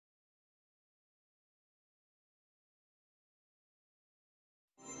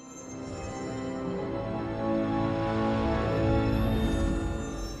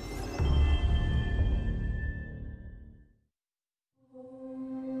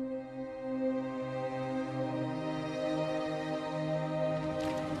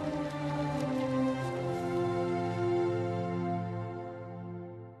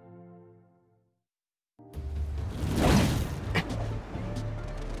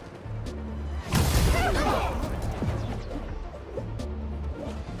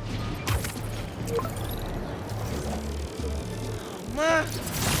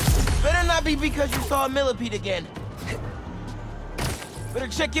be because you saw a millipede again. Better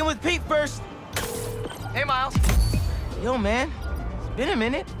check in with Pete first. Hey, Miles. Yo, man. It's been a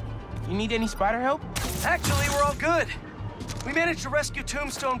minute. You need any spider help? Actually, we're all good. We managed to rescue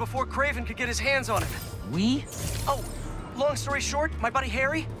Tombstone before Kraven could get his hands on him. We? Oh, long story short, my buddy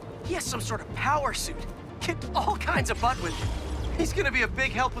Harry, he has some sort of power suit. Kicked all kinds of butt with it. He's gonna be a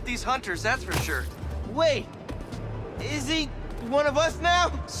big help with these hunters, that's for sure. Wait. Is he one of us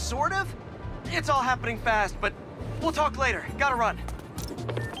now? Sort of? It's all happening fast, but we'll talk later. Gotta run.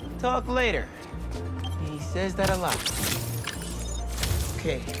 Talk later. He says that a lot.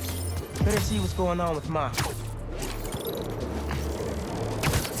 Okay. Better see what's going on with Mom.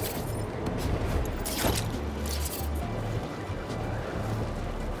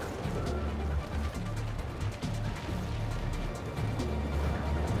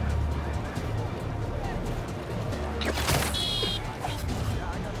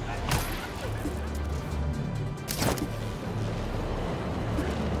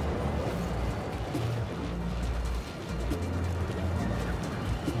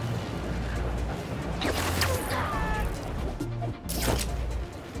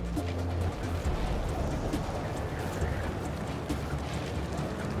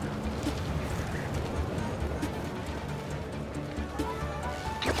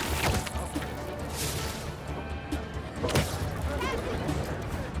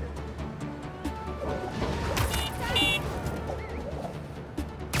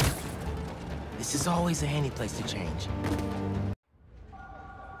 This is always a handy place to change.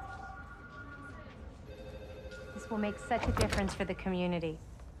 This will make such a difference for the community.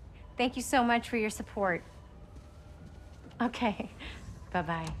 Thank you so much for your support. Okay,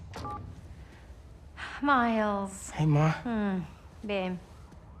 bye-bye. Miles. Hey, Ma. Ven,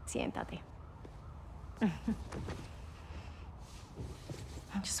 siéntate. I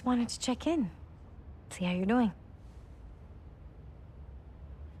just wanted to check in. See how you're doing.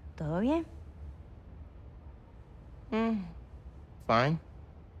 ¿Todo bien? Fine.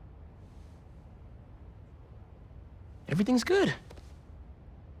 Everything's good.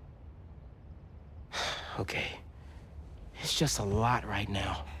 Okay. It's just a lot right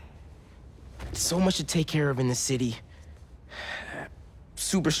now. So much to take care of in the city.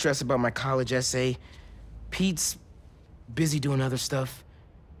 Super stressed about my college essay. Pete's busy doing other stuff.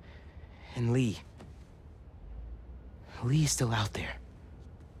 And Lee. Lee's still out there.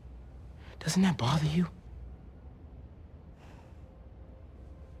 Doesn't that bother you?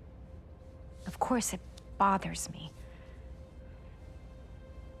 Of course it bothers me.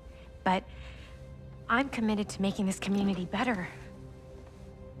 But I'm committed to making this community better.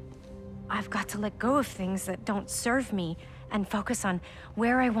 I've got to let go of things that don't serve me and focus on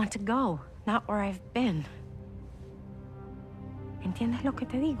where I want to go, not where I've been. ¿Entiendes lo que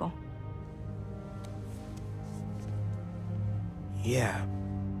te digo? Yeah.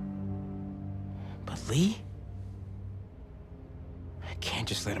 But Lee? I can't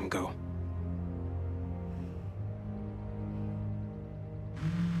just let him go.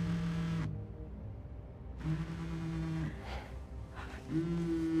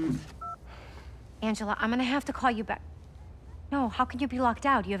 Angela, I'm gonna have to call you back. No, how can you be locked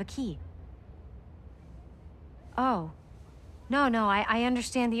out? You have a key. Oh. No, I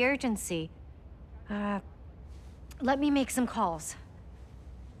understand the urgency. Let me make some calls.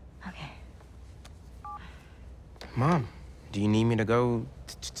 Okay. Mom, do you need me to go?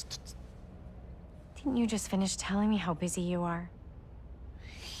 Didn't you just finish telling me how busy you are?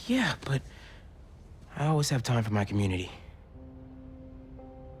 Yeah, but I always have time for my community.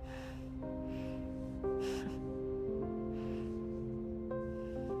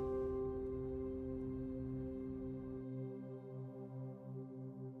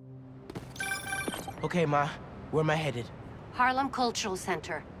 Okay, Ma. Where am I headed? Harlem Cultural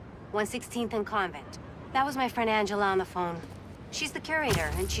Center, 116th and Convent. That was my friend Angela on the phone. She's the curator,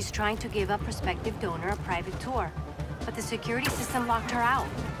 and she's trying to give a prospective donor a private tour. But the security system locked her out.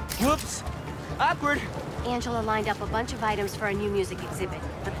 Whoops! Awkward! Angela lined up a bunch of items for a new music exhibit,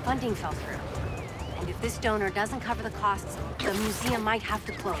 but funding fell through. And if this donor doesn't cover the costs, the museum might have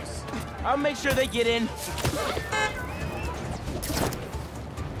to close. I'll make sure they get in.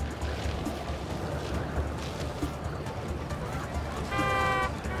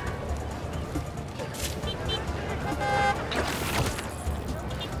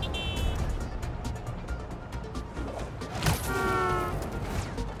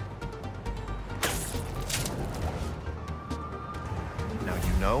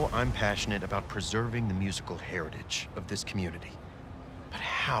 I'm passionate about preserving the musical heritage of this community. But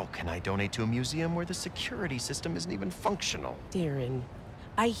how can I donate to a museum where the security system isn't even functional? Darren,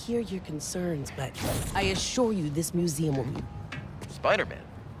 I hear your concerns, but I assure you this museum will be... Spider-Man.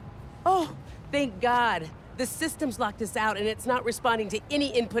 Oh, thank God. The system's locked us out and it's not responding to any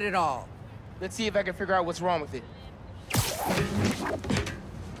input at all. Let's see if I can figure out what's wrong with it.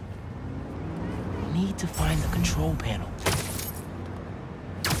 Need to find the control panel.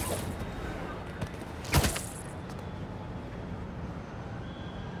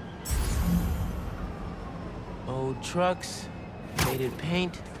 Old trucks, faded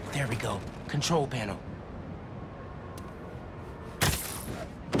paint. There we go. Control panel.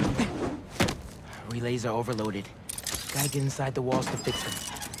 Relays are overloaded. Gotta get inside the walls to fix them.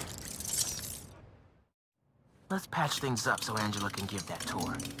 Let's patch things up so Angela can give that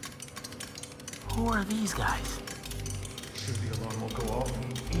tour. Who are these guys? Soon the alarm will go off.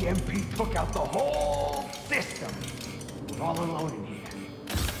 EMP took out the whole system. We're all alone in here.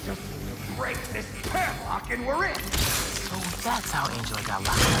 Just need to break this padlock and we're in. So that's how Angela got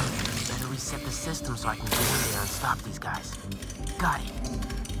locked up. Better reset the system so I can get in there and stop these guys. Got it.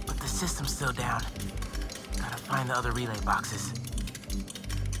 But the system's still down. Gotta find the other relay boxes.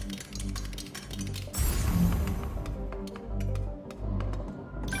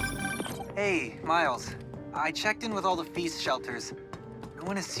 Hey, Miles. I checked in with all the feast shelters. No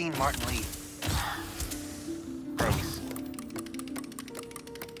one has seen Martin Lee. Thanks.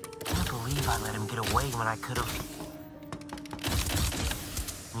 Can't believe I let him get away when I could've...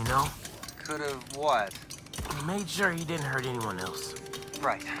 You know? Could've what? Made sure he didn't hurt anyone else.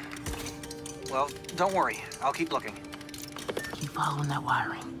 Right. Well, don't worry. I'll keep looking. Keep following that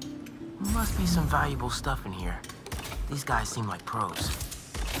wiring. Must be some valuable stuff in here. These guys seem like pros.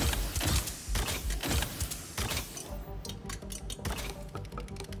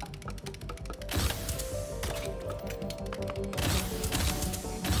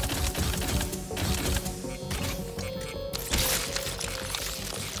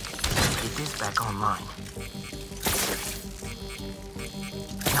 Get this back online.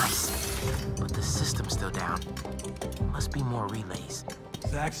 Nice. But the system's still down. Must be more relays.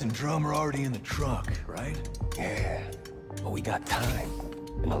 Sax and drum are already in the truck, right? Yeah, but we got time.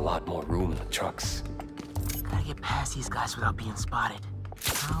 And a lot more room in the trucks. Gotta get past these guys without being spotted.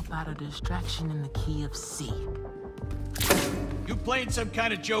 How about a distraction in the key of C? You playing some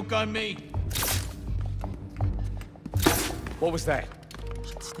kind of joke on me? What was that?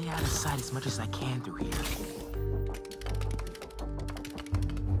 Should stay out of sight as much as I can through here.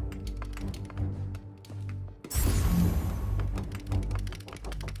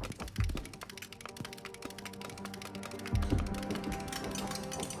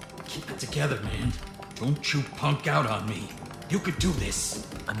 Keep it together, man. Don't you punk out on me. You could do this.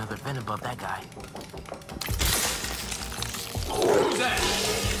 Another vent above that guy. Who's that?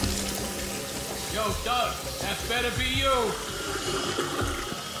 Yo, Doug, that better be you.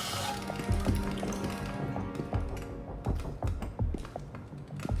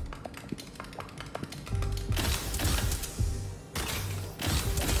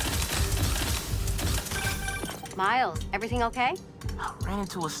 Miles, everything okay? Ran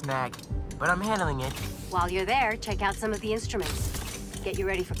into a snag, but I'm handling it. While you're there, check out some of the instruments. Get you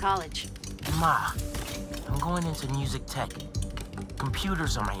ready for college. Ma, I'm going into music tech.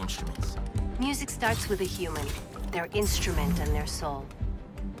 Computers are my instruments. Music starts with a human, their instrument and their soul.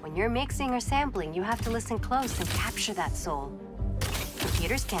 When you're mixing or sampling, you have to listen close and capture that soul.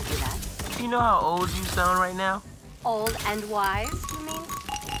 Computers can't do that. You know how old you sound right now? Old and wise, you mean?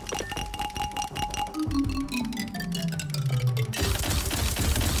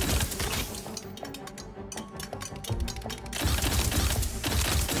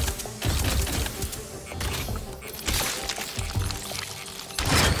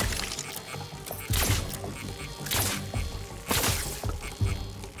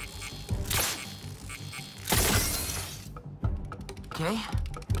 Okay,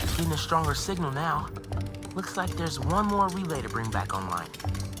 getting a stronger signal now. Looks like there's one more relay to bring back online.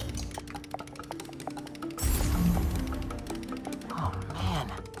 Oh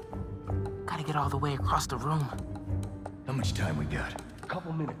man, gotta get all the way across the room. How much time we got? A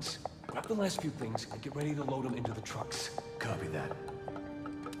couple minutes. Grab the last few things and get ready to load them into the trucks. Copy that.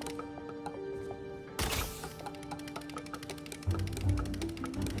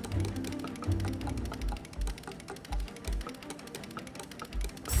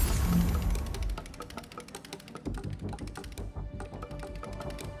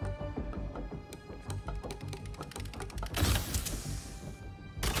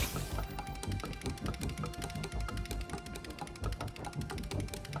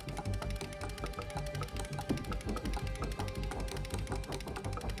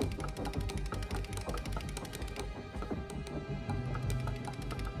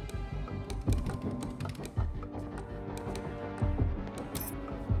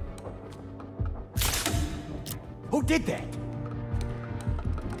 Who did that?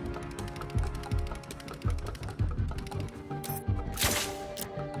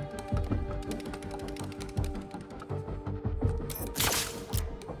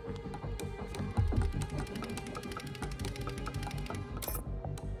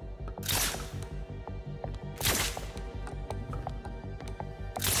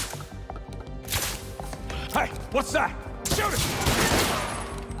 Hey, what's that? Shoot it!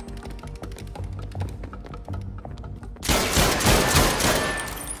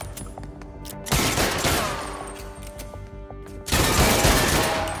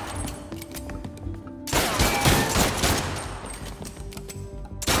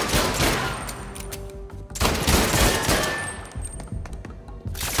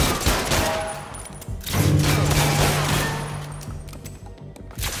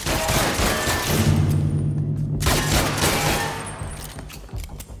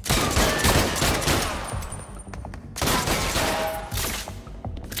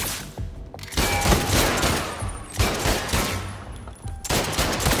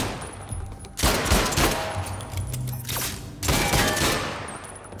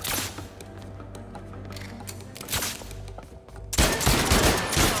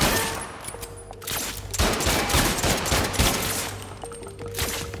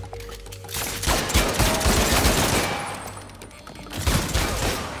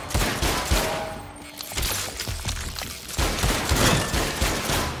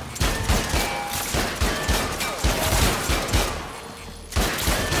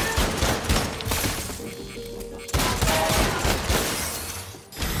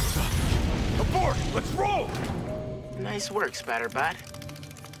 Let's roll! Nice work, Spatterbot.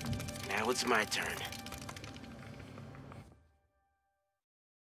 Now it's my turn.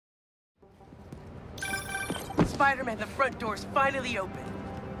 Spider-Man, the front door's finally open.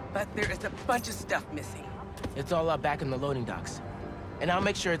 But there is a bunch of stuff missing. It's all up back in the loading docks. And I'll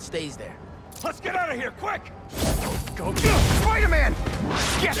make sure it stays there. Let's get out of here, quick! Go, Spider-Man!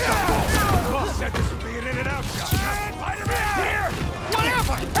 Get some! Well said this would be an in-and-out shot. Spider-Man! Here!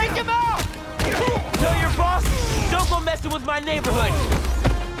 Whatever! Take him out! Know your boss? Don't go messing with my neighborhood!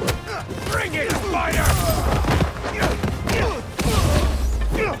 Bring it, Spider!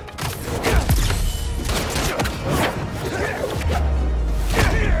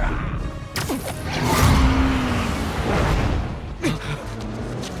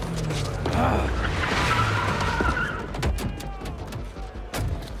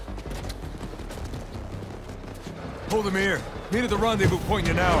 Hold him here. Meet at the rendezvous point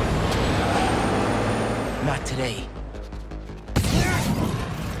in an hour. Not today.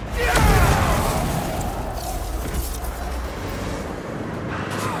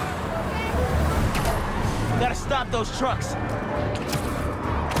 Gotta stop those trucks.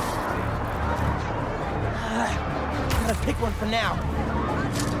 Gotta pick one for now.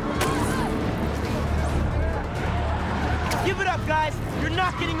 Give it up, guys. You're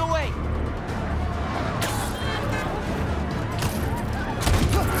not getting away.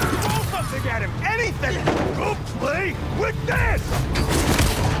 Throw something at him! Anything! Go play with this!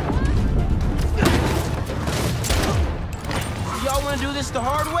 Y'all wanna do this the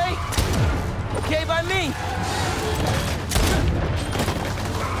hard way? Okay by me.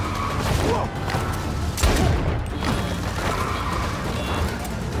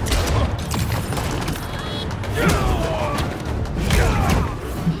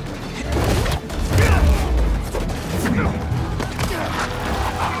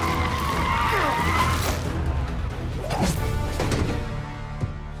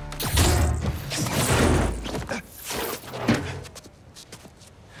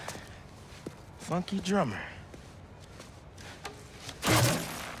 Funky drummer.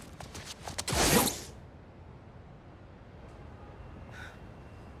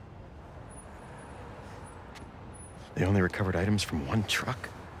 They only recovered items from one truck?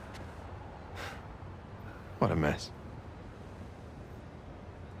 What a mess.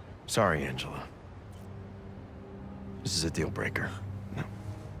 Sorry, Angela. This is a deal breaker. No.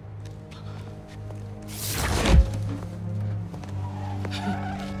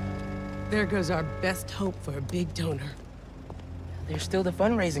 There goes our best hope for a big donor. There's still the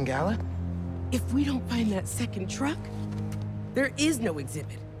fundraising gala. If we don't find that second truck, there is no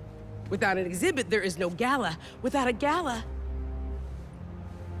exhibit. Without an exhibit, there is no gala. Without a gala,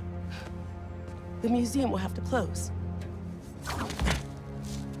 the museum will have to close.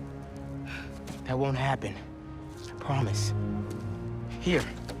 That won't happen. I promise. Here.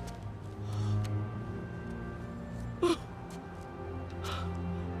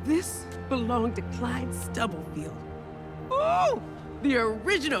 This belonged to Clyde Stubblefield. Ooh! The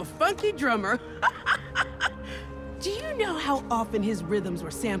original funky drummer. Do you know how often his rhythms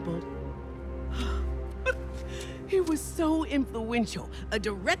were sampled? He was so influential. A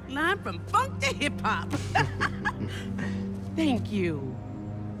direct line from funk to hip-hop. Thank you.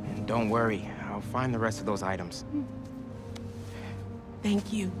 And don't worry, I'll find the rest of those items.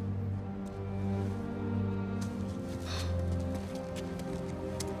 Thank you.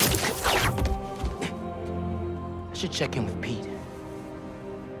 I should check in with Pete.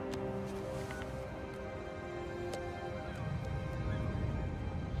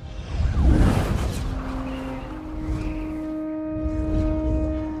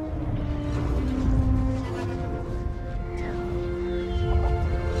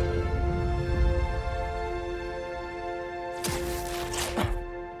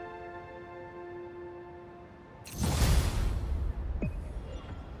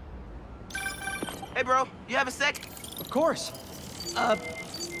 Hey, bro, you have a sec? Of course.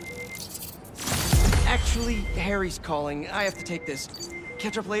 Actually, Harry's calling. I have to take this.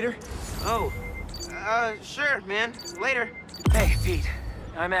 Catch up later? Oh, sure, man. Later. Hey, Pete.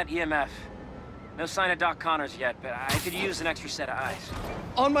 I'm at EMF. No sign of Doc Connors yet, but I could use an extra set of eyes.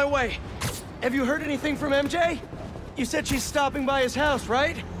 On my way. Have you heard anything from MJ? You said she's stopping by his house,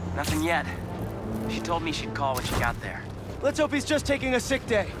 right? Nothing yet. She told me she'd call when she got there. Let's hope he's just taking a sick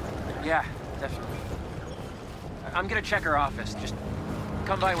day. Yeah, definitely. I'm gonna check her office. Just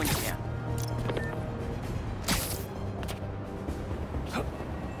come by when you can.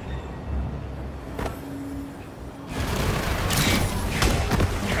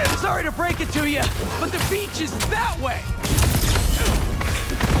 Sorry to break it to you, but the beach is that way!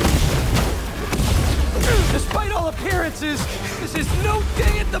 Despite all appearances, this is no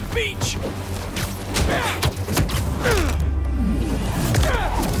day at the beach!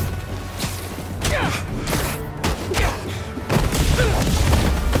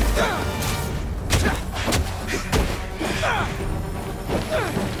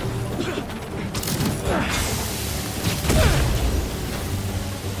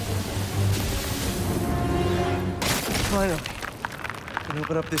 Finally, I can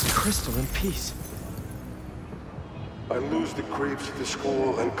open up this crystal in peace. I lose the creeps at the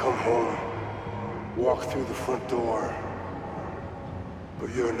school and come home. Walk through the front door.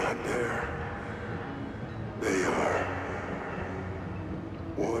 But you're not there. They are.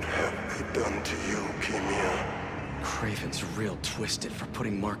 What have they done to you, Kimia? Kraven's real twisted for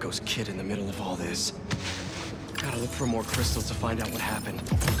putting Marco's kid in the middle of all this. Gotta look for more crystals to find out what happened.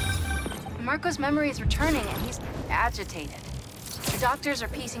 Marco's memory is returning and he's agitated. The doctors are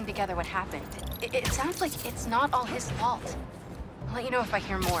piecing together what happened. It sounds like it's not all his fault. I'll let you know if I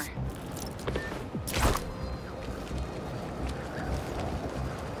hear more.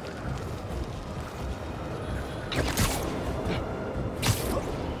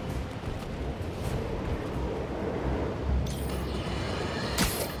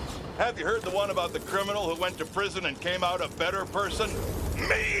 Have you heard the one about the criminal who went to prison and came out a better person?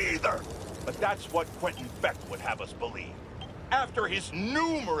 Me either! But that's what Quentin Beck would have us believe. After his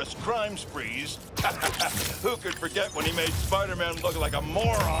numerous crime sprees, who could forget when he made Spider-Man look like a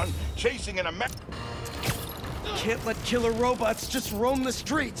moron chasing an American? Can't let killer robots just roam the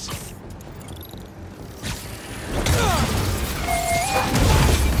streets.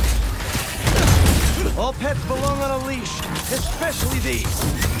 All pets belong on a leash, especially these.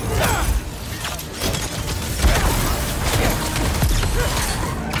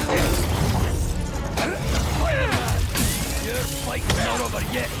 You're fighting out over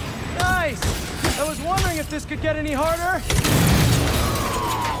yet. Nice! I was wondering if this could get any harder.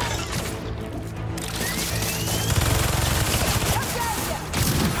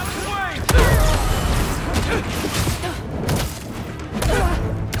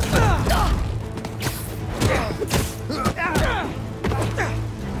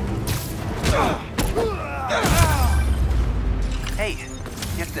 Hey,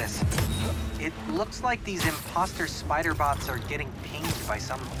 get this. It looks like these imposter spider bots are getting pinged by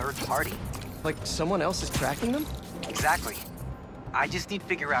some third party. Like someone else is tracking them? Exactly. I just need to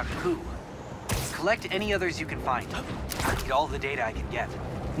figure out who. Collect any others you can find. I need all the data I can get.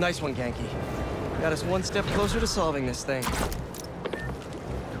 Nice one, Genki. Got us one step closer to solving this thing.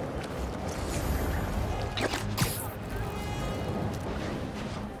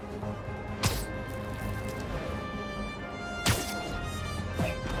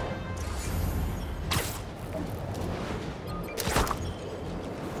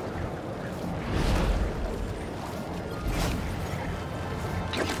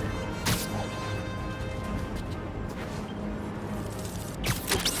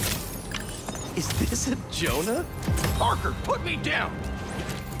 Is this a Jonah? Parker, put me down!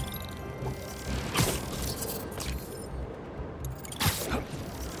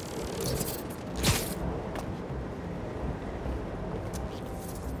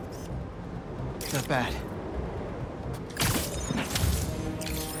 bad.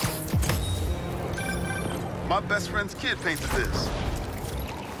 My best friend's kid painted this.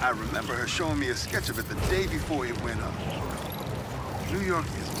 I remember her showing me a sketch of it the day before it went up. New York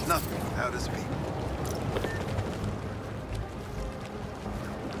is nothing without its people.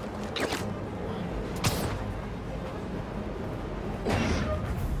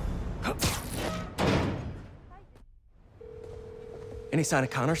 Any sign of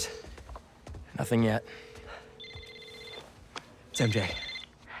Connors? Nothing yet. It's MJ.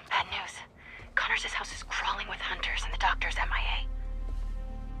 Bad news. Connors' house is crawling with hunters and the doctor's MIA.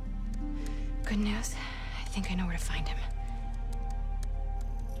 Good news. I think I know where to find him.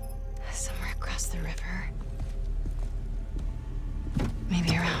 Somewhere across the river.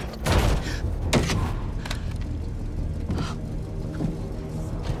 Maybe around.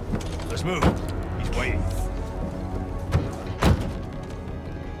 Let's move. He's waiting.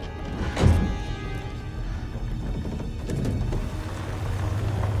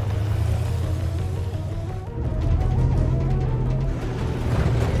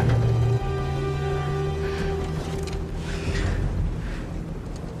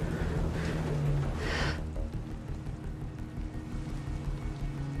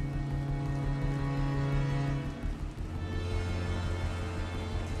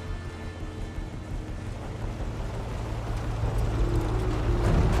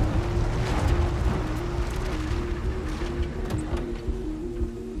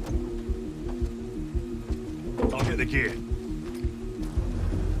 I'll get the gear.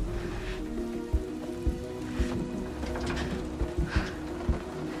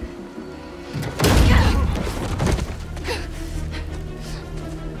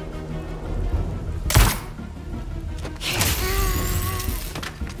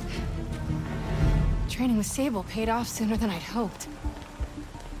 Training with Sable paid off sooner than I'd hoped.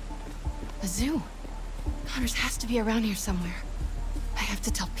 A zoo. Connors has to be around here somewhere. I have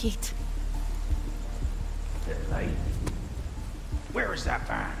to tell Pete. Where is that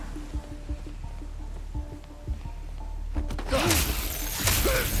van?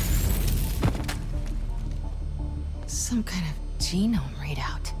 Some kind of genome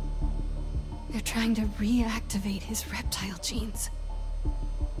readout. They're trying to reactivate his reptile genes.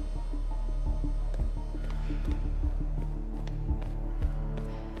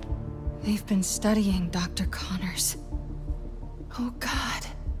 They've been studying Dr. Connors. Oh God,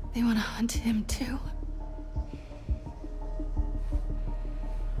 they want to hunt him too?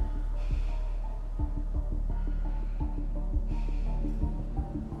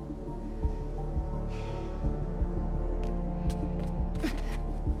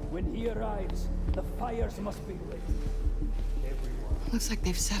 When he arrives, the fires must be lit. Everyone. Looks like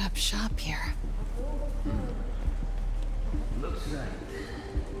they've set up shop here. Looks right.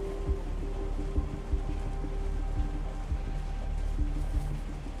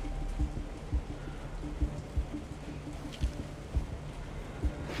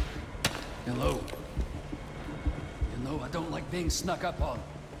 Hello. You know I don't like being snuck up on.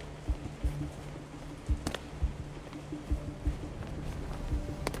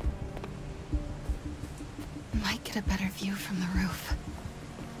 Might get a better view from the roof.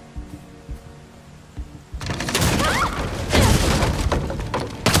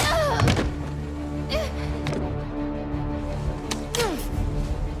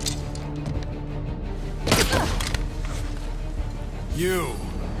 You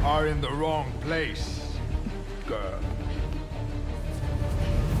are in the wrong place, girl.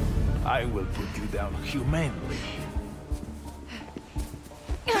 I will put you down humanely.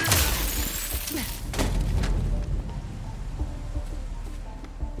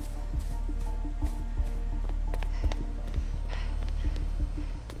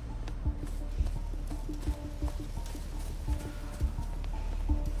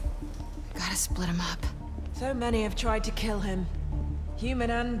 Gotta split him up. So many have tried to kill him.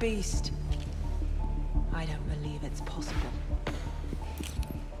 Human and beast. I don't believe it's possible.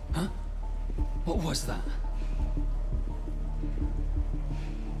 Huh? What was that?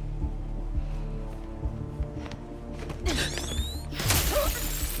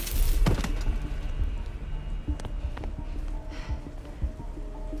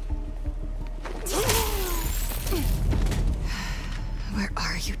 Where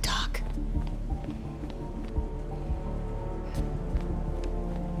are you, Doc?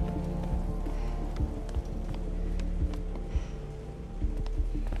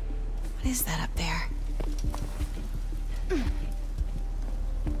 What is that up there?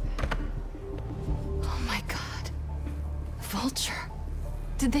 Oh my God. Vulture.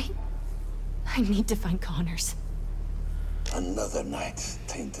 Did they... I need to find Connors. Another night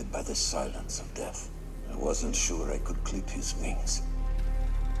tainted by the silence of death. I wasn't sure I could clip his wings.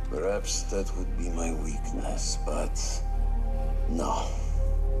 Perhaps that would be my weakness, but no.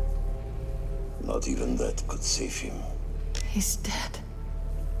 Not even that could save him. He's dead.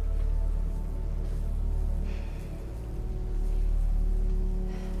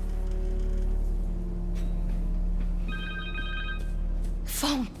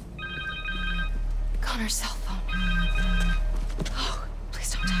 Phone. Connor's cell phone. Oh,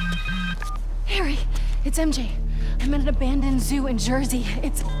 please don't die. Harry, it's MJ. I'm at an abandoned zoo in Jersey.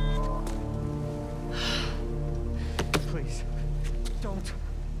 It's... Please, don't.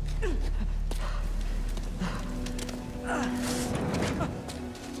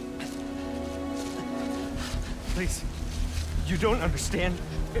 Please, you don't understand.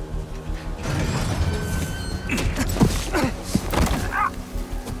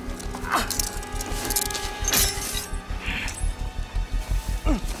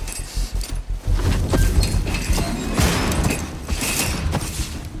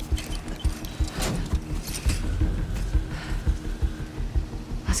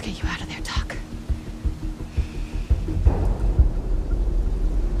 Let's get you out of there, Doc.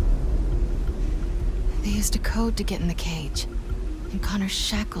 They used a code to get in the cage. And Connor's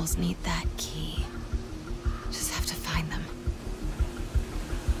shackles need that key. Just have to find them.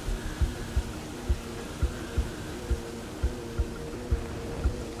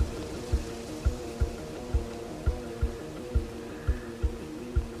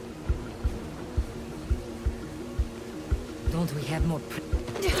 Don't we have more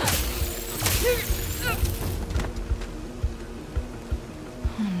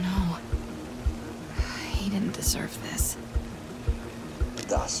Oh no. He didn't deserve this.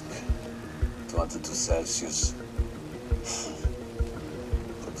 Dusk. 22 Celsius.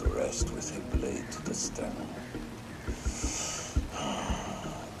 Put to rest with a blade to the sternum.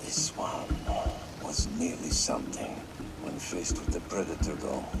 This one was nearly something when faced with the Predator,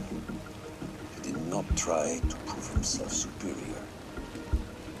 though. He did not try to prove himself superior.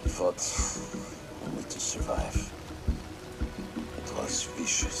 He fought only to survive. It was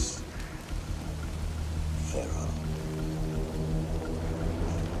vicious, feral,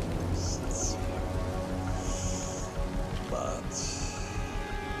 sincere, but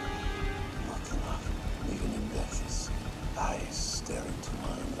not enough. Even in death, his eyes stare into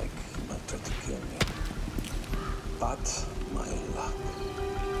mine like he might try to kill me. But my luck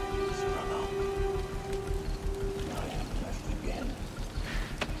has run out. I am left again.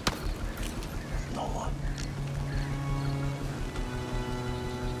 No one.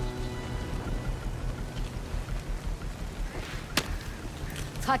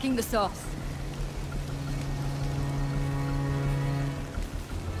 Tracking the source.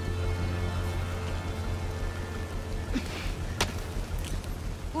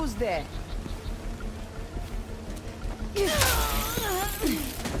 Who's there?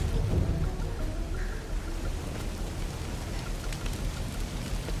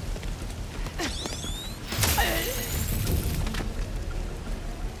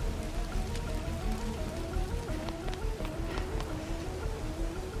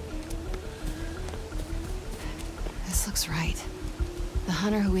 This looks right. The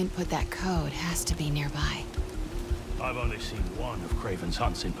hunter who input that code has to be nearby. I've only seen one of Kraven's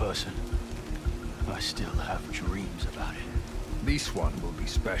hunts in person. I still have dreams about it. This one will be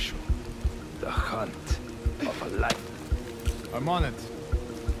special. The hunt of a life. I'm on it.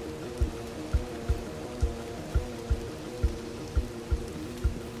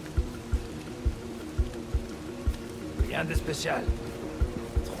 Rien de spécial.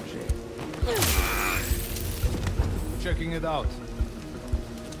 Étranger. Checking it out.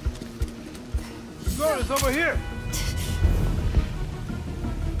 Girl, it's over here!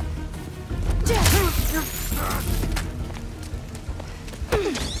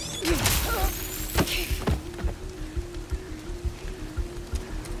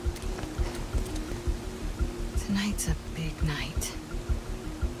 Tonight's a big night.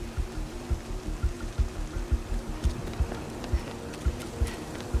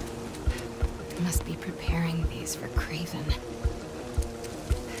 Must be preparing these for Kraven.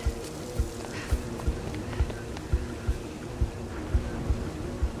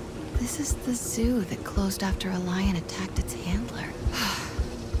 This is the zoo that closed after a lion attacked its handler.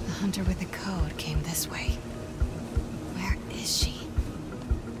 The hunter with the code came this way. Where is she?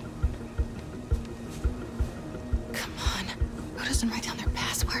 Come on. Who doesn't write down their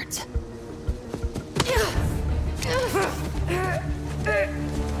passwords?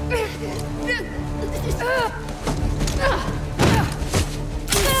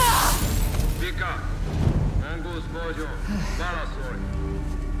 Vika, Angus Bojo.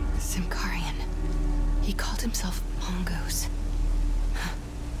 called himself Mongoose.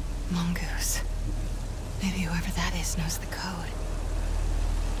 Mongoose. Maybe whoever that is knows the code.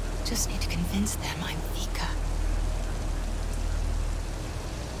 Just need to convince them I'm Vika.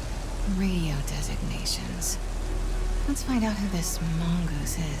 Radio designations. Let's find out who this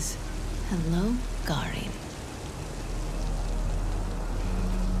Mongoose is. Hello, Garin.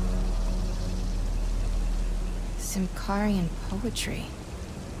 Simkarian poetry.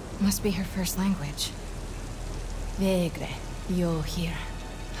 Must be her first language. Vegre, yo here.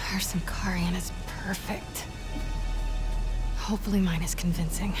 Her Simkarian is perfect. Hopefully mine is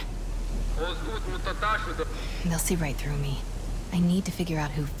convincing. They'll see right through me. I need to figure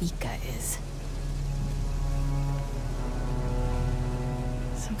out who Vika is.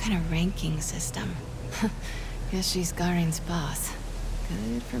 Some kind of ranking system. Guess she's Garin's boss.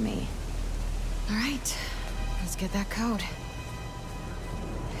 Good for me. All right, let's get that code.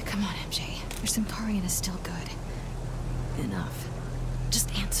 Come on, MJ. Your Simkarian is still good. Enough. Just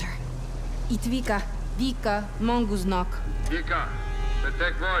answer. Itvika, Vika, Monguznak. Vika,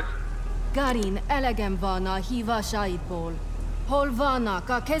 betek vagy? Garin, elegem van a hívásaidból. Hol vannak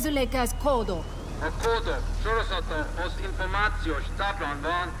a kezülékhez kódok? A kódok sorozatokhoz információs táblán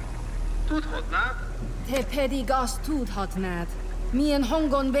van. Tudhatnád? Te pedig azt tudhatnád. Milyen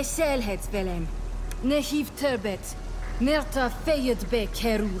hangon beszélhetsz velem. Ne hív többet, mert a fejedbe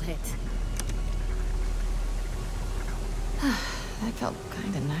kerülhet. That felt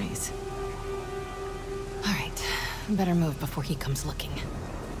kinda nice. All right, better move before he comes looking.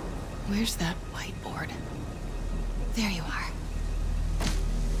 Where's that whiteboard? There you are.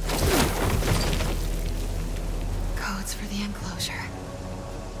 Codes for the enclosure.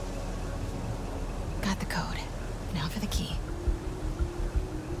 Got the code. Now for the key.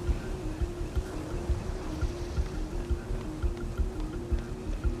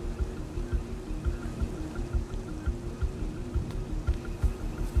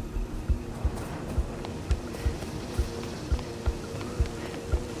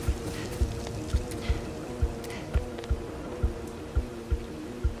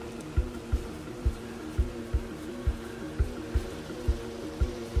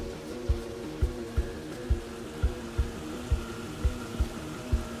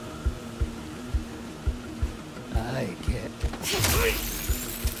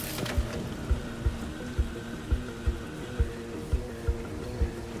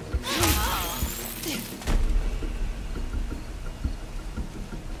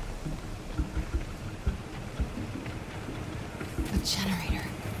 Generator.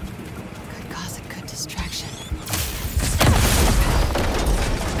 Could cause a good distraction.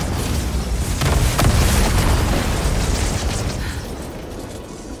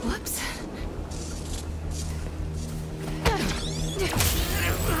 Whoops.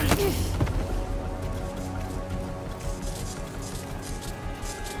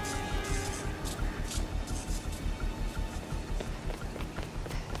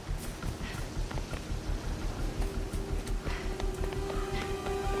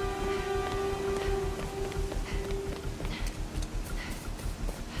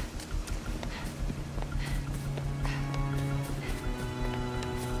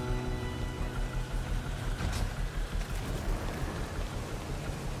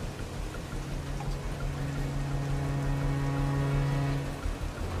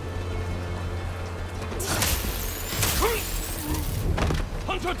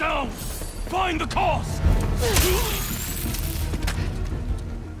 Hunter down! Find the cause!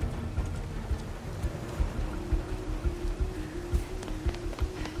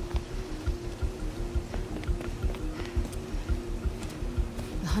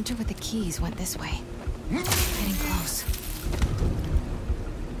 The hunter with the keys went this way. Getting close.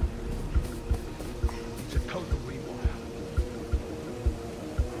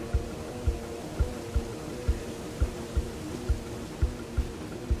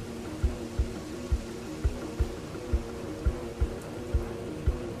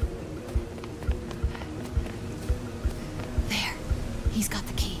 He's got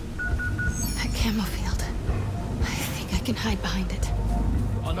the key. That camo field. I think I can hide behind it.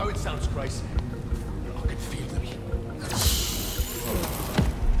 I know it sounds crazy. I can feel them.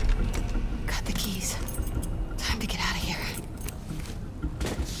 Got the keys. Time to get out of here.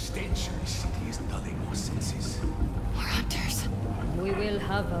 The stench of this city is dulling our senses. More hunters. We will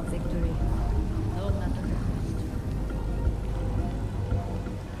have a victory. No matter the cost.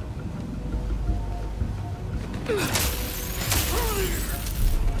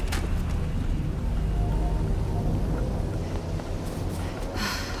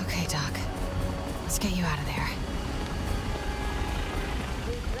 Okay, Doc. Let's get you out of there.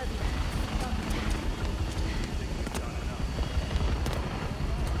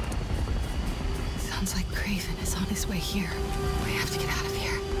 Sounds like Kraven is on his way here. We have to get out of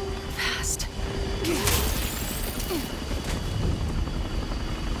here. Fast.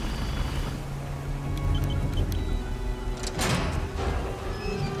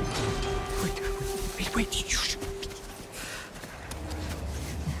 Wait. Shh.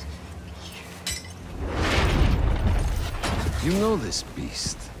 You know this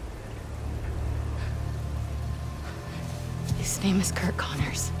beast. His name is Kurt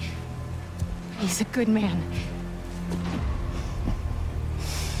Connors. He's a good man.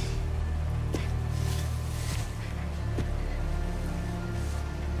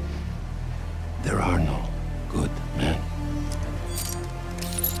 There are no good men.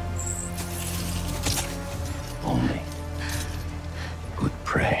 Only good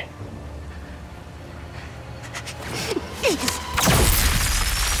prey.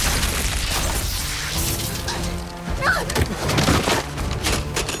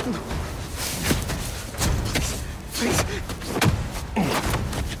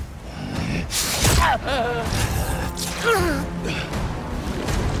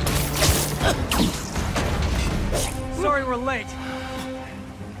 Sorry we're late.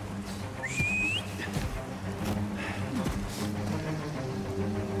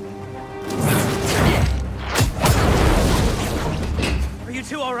 Are you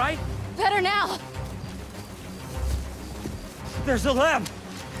two all right? Better now! There's a lab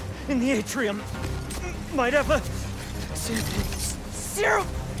in the atrium. Might have a serum.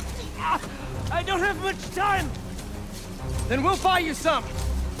 I don't have much time. Then we'll buy you some.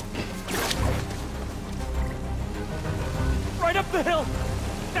 Right up the hill.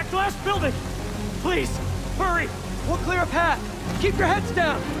 That glass building. Please, hurry. We'll clear a path. Keep your heads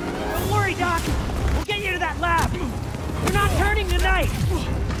down. Don't worry, Doc. We'll get you to that lab. We're not turning tonight.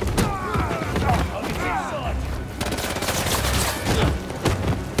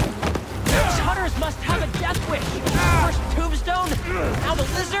 These hunters must have a death wish. First tombstone, now the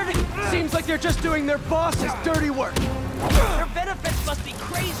lizard. Seems like they're just doing their boss's dirty work. Their benefits must be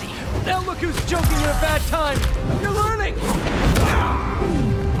crazy. Now look who's joking at a bad time. You're learning.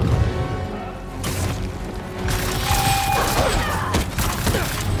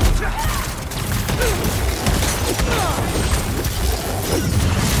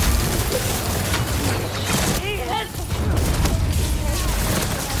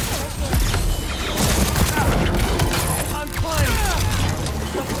 I'm climbing.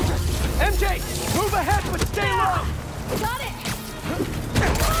 MJ, move ahead, but stay low. Got it!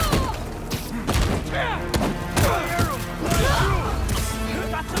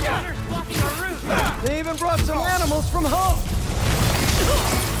 Got some hunters blocking our route. They even brought some animals from home.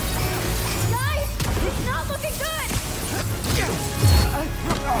 Guys, it's not looking good! I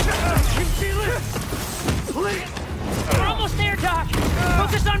can feel it. Please. We're almost there, Doc.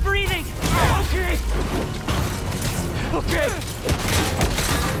 Focus on breathing. Okay. Okay.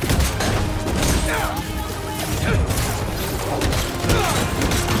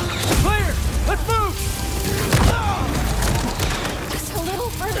 Clear! Let's move! Just a little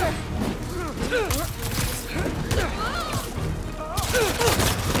further.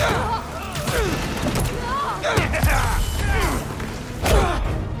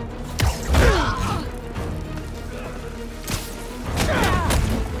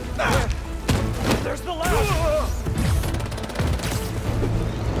 There's the lab!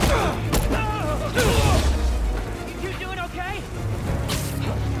 You two doing okay?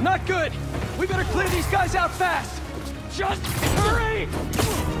 Not good! We better clear these guys out fast! Just hurry!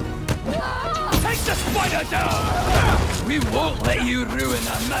 Take the spider down! We won't let you ruin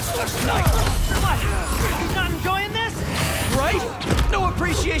our master's night! What? You not enjoying this? Right? No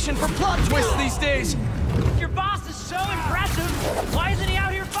appreciation for plot twists these days! Your boss is so impressive! Why isn't he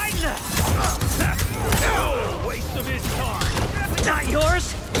out here fighting us? Waste of his time! Not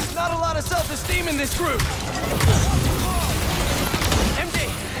yours? Not a lot of self-esteem in this group! MJ,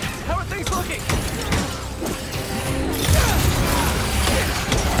 how are things looking?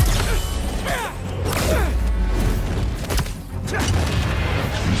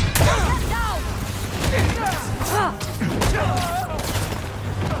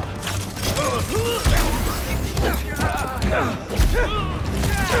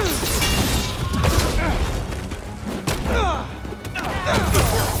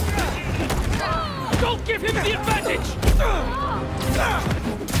 Don't give him the advantage!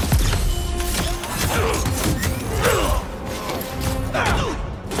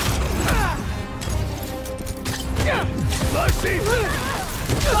 Mercy!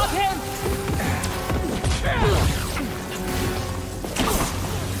 Stop him!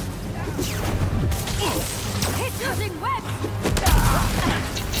 It's using webs!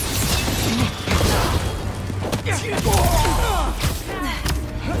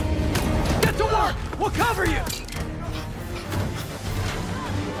 for you!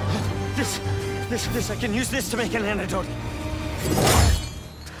 I can use this to make an antidote.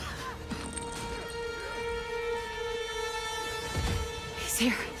 He's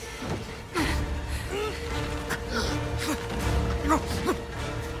here.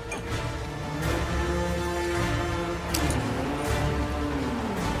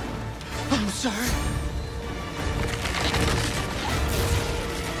 I'm sorry.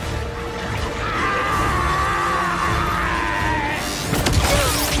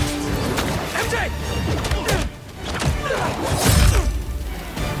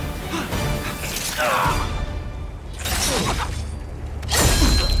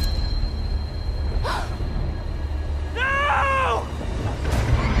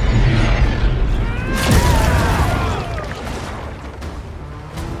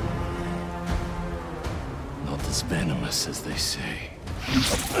 Venomous, as they say.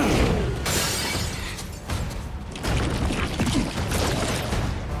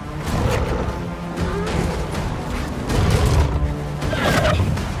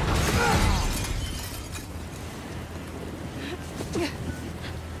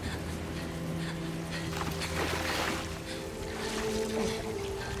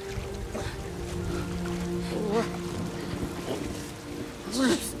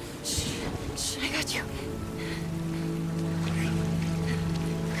 I got you.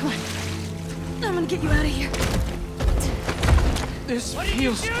 Come on. I'm gonna get you out of here. This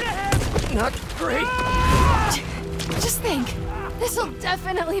feels not great. Just think. This'll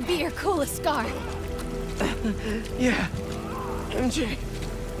definitely be your coolest scar. Yeah. MJ,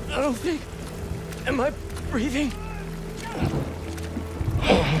 I don't think... Am I breathing?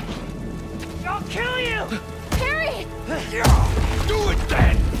 I'll kill you! Harry! Do it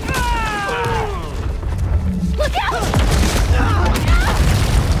then! Look out!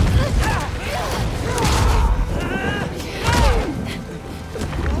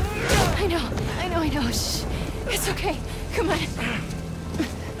 I know. Shh. It's okay. Come on. I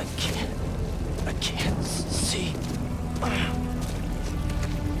can't see.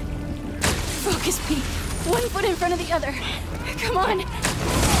 Focus, Pete. One foot in front of the other. Come on.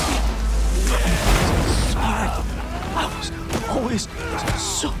 Sorry. I was always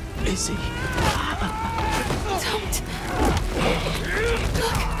so busy. Don't.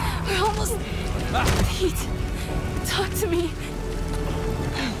 Look, we're almost... Pete, talk to me.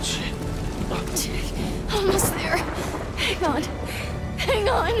 Almost there. Hang on. Hang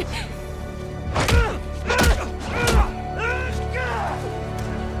on.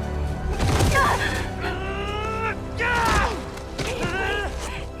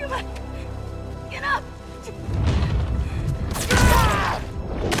 Come on. Get up.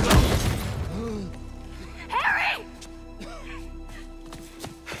 Harry!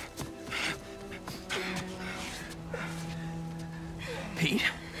 Pete?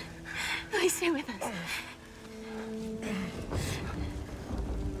 Please stay with us.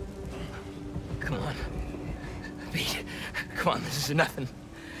 Come on. Pete, come on, this is nothing.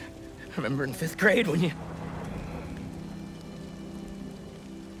 Remember in 5th grade when you...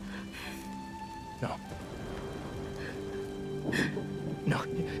 No,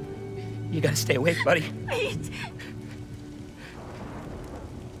 you gotta stay awake, buddy. Pete!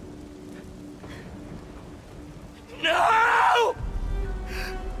 No!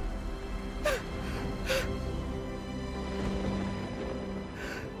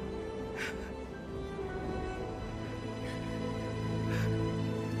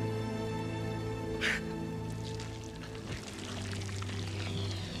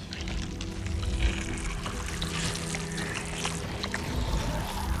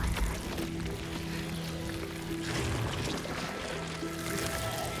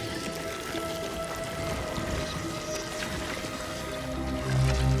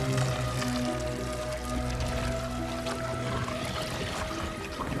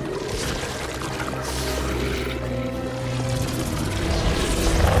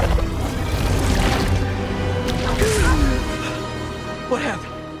 What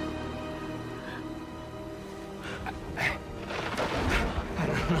happened? I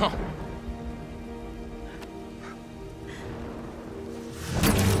don't know.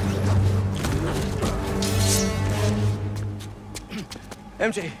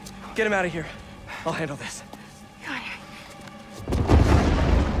 MJ, get him out of here. I'll handle this.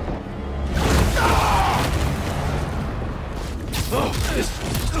 Oh, this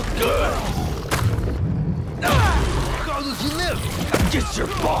is good! How does he live? I guess your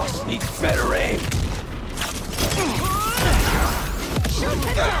boss needs better aim. Shoot him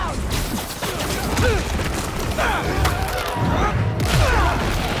down!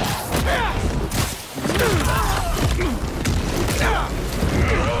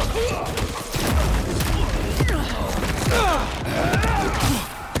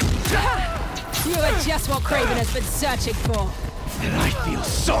 what Kraven has been searching for. And I feel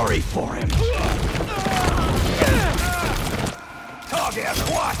sorry for him. Target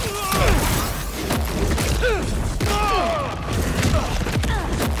acquired!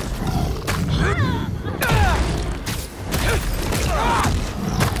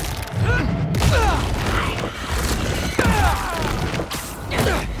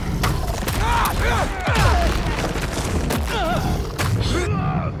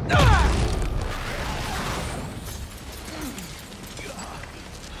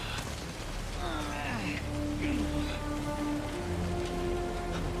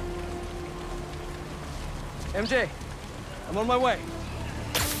 MJ, I'm on my way.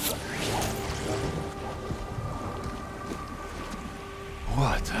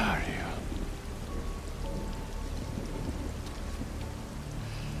 What are you?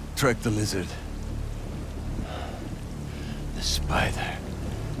 Track the lizard. The spider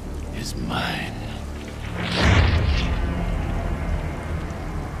is mine.